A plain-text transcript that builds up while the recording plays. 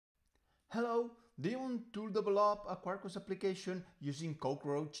Hello, do you want to develop a Quarkus application using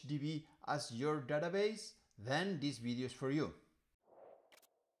CockroachDB as your database? Then this video is for you.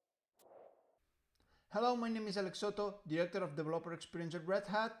 Hello, my name is Alex Soto, Director of Developer Experience at Red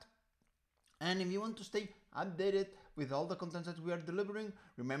Hat. And if you want to stay updated with all the content that we are delivering,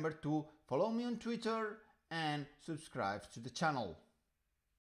 remember to follow me on Twitter and subscribe to the channel.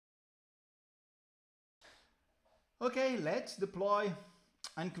 Okay, let's deploy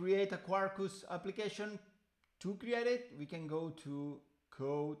and create a Quarkus application. To create it, we can go to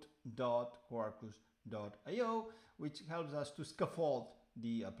code.quarkus.io, which helps us to scaffold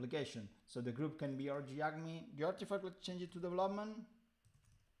the application. So the group can be rgacme. The artifact, let's change it to development.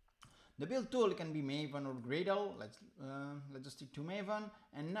 The build tool can be Maven or Gradle. Let's just stick to Maven.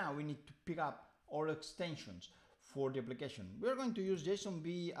 And now we need to pick up our extensions for the application. We are going to use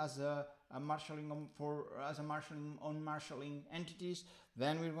JSONB as a marshalling on marshalling entities.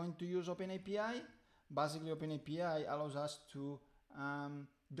 Then we're going to use OpenAPI. Basically, OpenAPI allows us to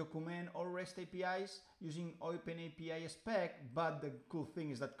document all REST APIs using OpenAPI spec, but the cool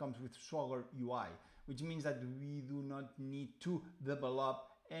thing is that comes with Swagger UI, which means that we do not need to develop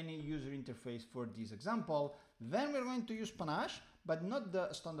any user interface for this example. Then we're going to use Panache, but not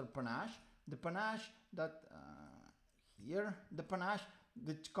the standard Panache. The Panache that the Panache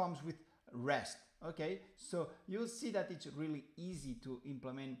that comes with REST. Okay, so you'll see that it's really easy to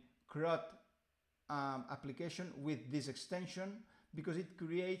implement CRUD application with this extension because it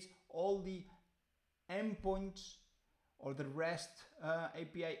creates all the endpoints or the REST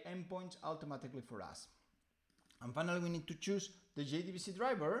API endpoints automatically for us. And finally, we need to choose the JDBC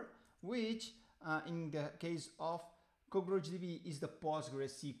driver, which in the case of CockroachDB is the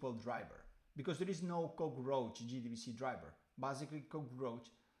PostgreSQL driver, because there is no Cockroach JDBC driver. Basically,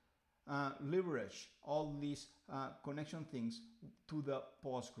 Cockroach leverage all these connection things to the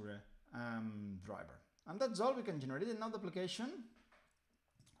Postgre driver. And that's all. We can generate another application.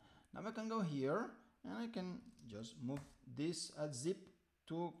 Now I can go here and I can just move this zip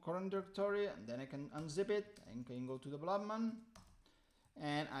to current directory, and then I can unzip it and can go to development,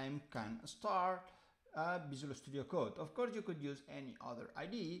 and I can start Visual Studio Code. Of course, you could use any other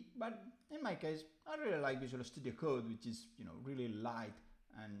IDE, but in my case, I really like Visual Studio Code, which is really light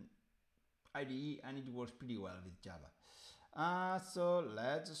and IDE, and it works pretty well with Java. So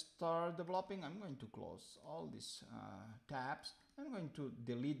let's start developing. I'm going to close all these tabs. I'm going to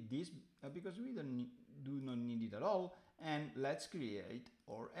delete this because we do not need it at all. And let's create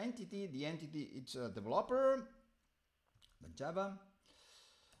our entity. The entity, it's a developer, but Java.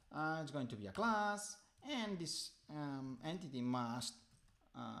 It's going to be a class, and this entity must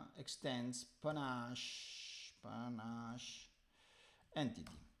extends Panache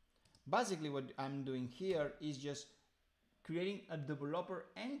entity. Basically, what I'm doing here is just creating a developer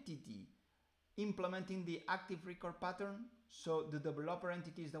entity, implementing the active record pattern. So the developer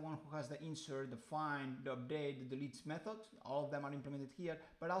entity is the one who has the insert, the find, the update, the delete methods. All of them are implemented here,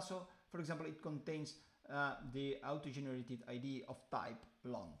 but also, for example, it contains the auto-generated ID of type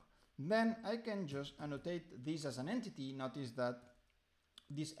long. Then I can just annotate this as an entity. Notice that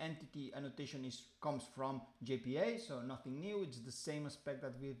this entity annotation comes from JPA, so nothing new. It's the same spec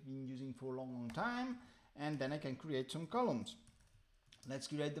that we've been using for a long time. And then I can create some columns. Let's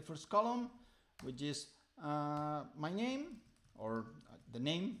create the first column, which is my name, or the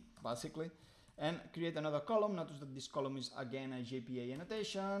name basically, and create another column. Notice that this column is again a JPA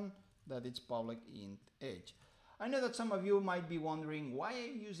annotation, that it's public int age. I know that some of you might be wondering why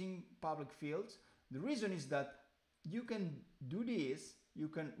I'm using public fields. The reason is that you can do this, you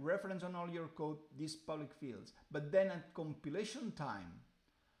can reference on all your code these public fields, but then at compilation time,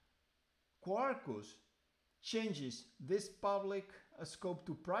 Quarkus changes this public scope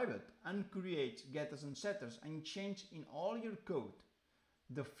to private and creates getters and setters, and change in all your code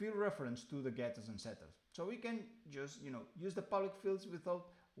the field reference to the getters and setters. So we can just use the public fields without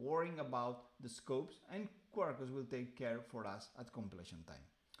worrying about the scopes, and Quarkus will take care for us at compilation time.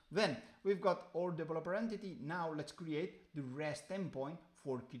 Then we've got our developer entity. Now let's create the REST endpoint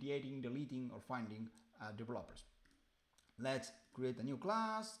for creating, deleting, or finding developers. Let's create a new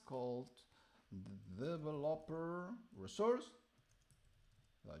class called developer resource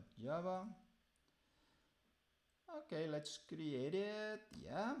 .java. Okay, let's create it.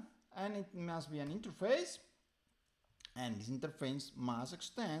 Yeah, and it must be an interface, and this interface must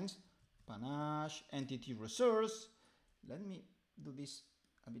extend Panache entity resource. Let me do this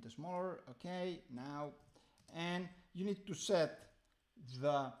a bit smaller. Okay, now, and you need to set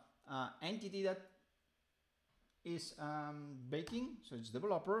the entity that is baking, so it's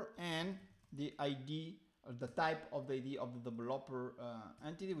developer, and the ID the type of the ID of the developer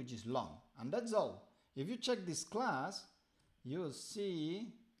entity, which is long, and that's all. If you check this class, you'll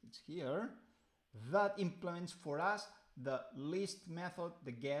see it's here that implements for us the list method,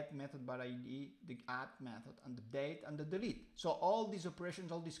 the get method by ID, the add method, and the date and the delete. So all these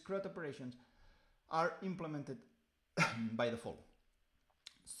operations, all these CRUD operations are implemented by default.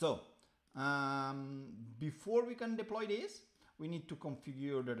 So before we can deploy this, we need to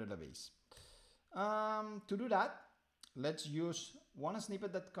configure the database. To do that, let's use one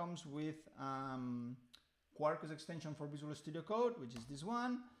snippet that comes with Quarkus extension for Visual Studio Code, which is this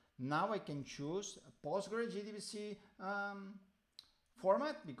one. Now I can choose a Postgre JDBC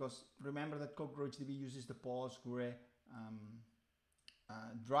format, because remember that CockroachDB uses the Postgre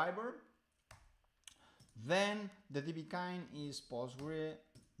driver. Then the DB kind is Postgre,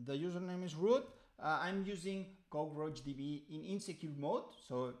 the username is root. I'm using CockroachDB in insecure mode,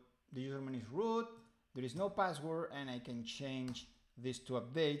 so the username is root, there is no password, and I can change this to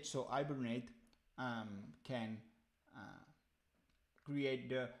update, so Hibernate can create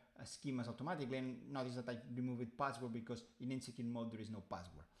the schemas automatically. And notice that I removed password because in insecure mode there is no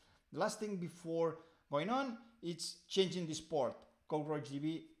password. The last thing before going on, it's changing this port.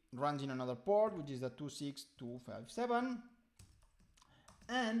 CockroachDB runs in another port, which is the 26257.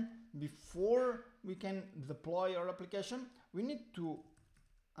 And before we can deploy our application, we need to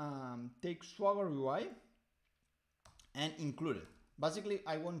take Swagger UI and include it. Basically,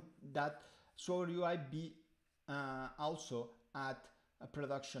 I want that Swagger UI be also at a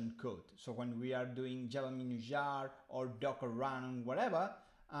production code. So when we are doing Java -jar or Docker run, whatever,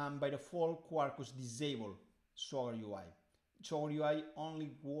 by default, Quarkus disable Swagger UI. Swagger UI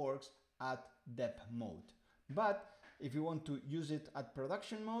only works at dev mode. But if you want to use it at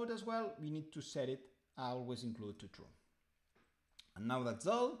production mode as well, we need to set it always include to true. And now that's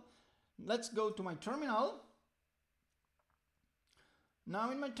all. Let's go to my terminal. Now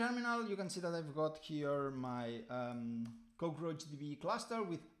in my terminal, you can see that I've got here my CockroachDB cluster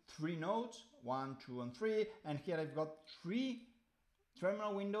with 3 nodes, 1, 2, and 3. And here I've got 3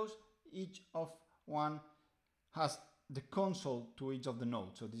 terminal windows. Each of one has the console to each of the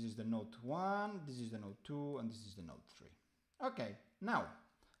nodes. So this is the node 1, this is the node 2, and this is the node 3. Okay, now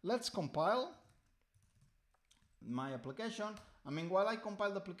let's compile my application. I mean, while I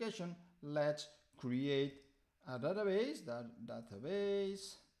compile the application, let's create a database.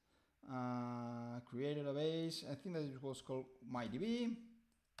 Create a database. I think that it was called MyDB.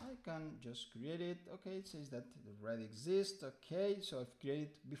 I can just create it. Okay, it says that it already exists. Okay, so I've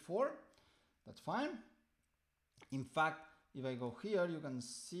created before. That's fine. In fact, if I go here, you can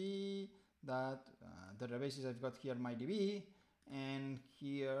see that the databases I've got here MyDB, and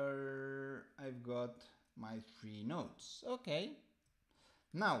here I've got my 3 nodes. Okay,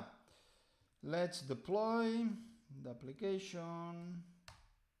 now let's deploy the application.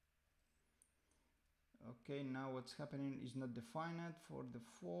 Okay, now what's happening is not defined for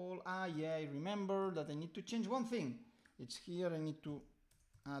default. Yeah, I remember that I need to change one thing. It's here, I need to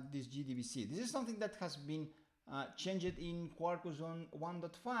add this JDBC. This is something that has been changed in Quarkus on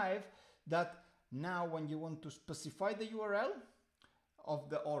 1.5, that now when you want to specify the URL of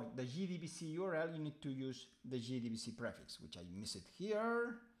the JDBC URL, you need to use the JDBC prefix, which I missed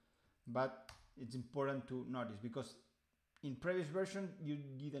here, but it's important to notice because in previous version you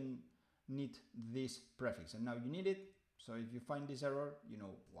didn't need this prefix, and now you need it. So if you find this error, you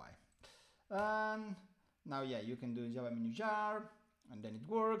know why. And now, yeah, you can do Java -jar, and then it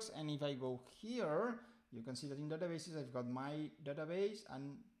works. And if I go here, you can see that in databases I've got my database,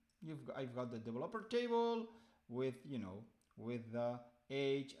 and I've got the developer table with, you know, with the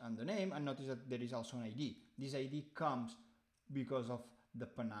age and the name. And notice that there is also an ID. This ID comes because of the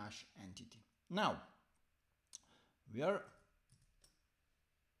Panache entity. Now we are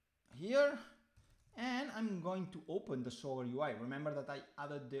here, and I'm going to open the Swagger UI. Remember that I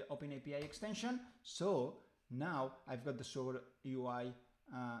added the OpenAPI extension, so now I've got the Swagger UI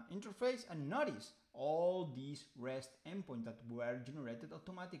interface, and notice all these REST endpoints that were generated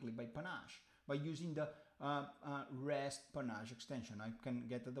automatically by Panache by using the REST Panache extension. I can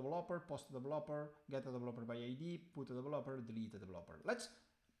get a developer, post a developer, get a developer by ID, put a developer, delete a developer. Let's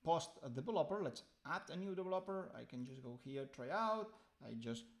post a developer. Let's add a new developer. I can just go here, try out. I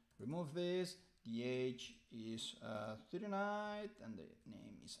just remove this. The age is 39 and the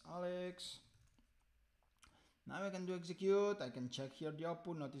name is Alex. Now I can do execute. I can check here the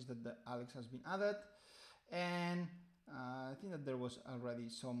output. Notice that the Alex has been added, and I think that there was already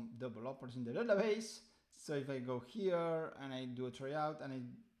some developers in the database. So if I go here and I do a tryout and I'm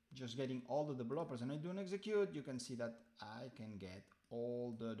just getting all the developers and I do an execute, you can see that I can get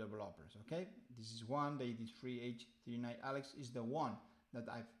all the developers. Okay, this is one, the 83H39 Alex is the one that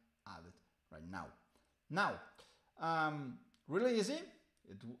I've added right now. Now, really easy.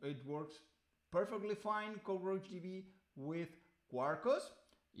 It works perfectly fine, CockroachDB with Quarkus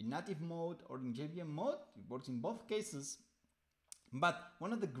in native mode or in JVM mode. It works in both cases. But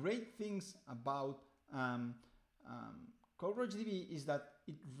one of the great things about CockroachDB is that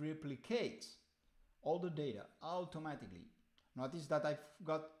it replicates all the data automatically. Notice that I've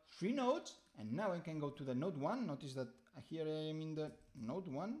got 3 nodes, and now I can go to the node 1. Notice that here I am in the node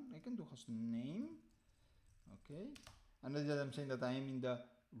 1. I can do host name. Okay. And notice that I'm saying that I am in the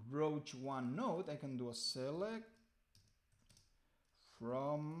roach 1 node. I can do a select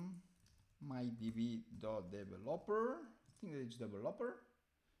from my db.developer. I think that it's developer.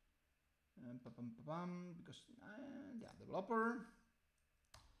 Because yeah, developer.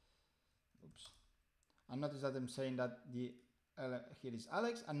 Oops. And notice that I'm saying that the here is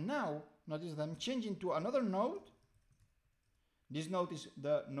Alex, and now notice that I'm changing to another node. This node is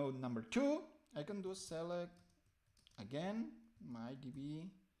the node number 2. I can do a select again, my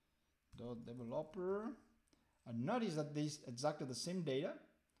db.developer, and notice that this is exactly the same data,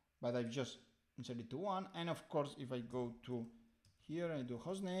 but I've just inserted to 1. And of course, if I go to here and I do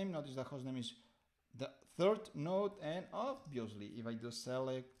hostname, notice that hostname is the 3rd node, and obviously if I do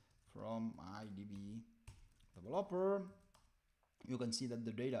select from my db developer, you can see that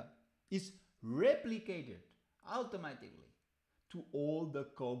the data is replicated automatically to all the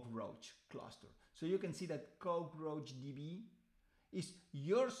Cockroach cluster. So you can see that CockroachDB is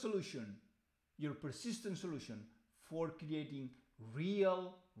your solution, your persistent solution for creating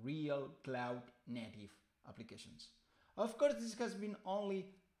real cloud native applications. Of course, this has been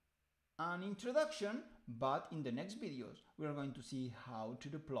only an introduction, but in the next videos, we are going to see how to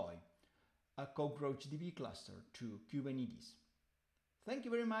deploy a CockroachDB cluster to Kubernetes. Thank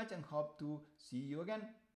you very much and hope to see you again.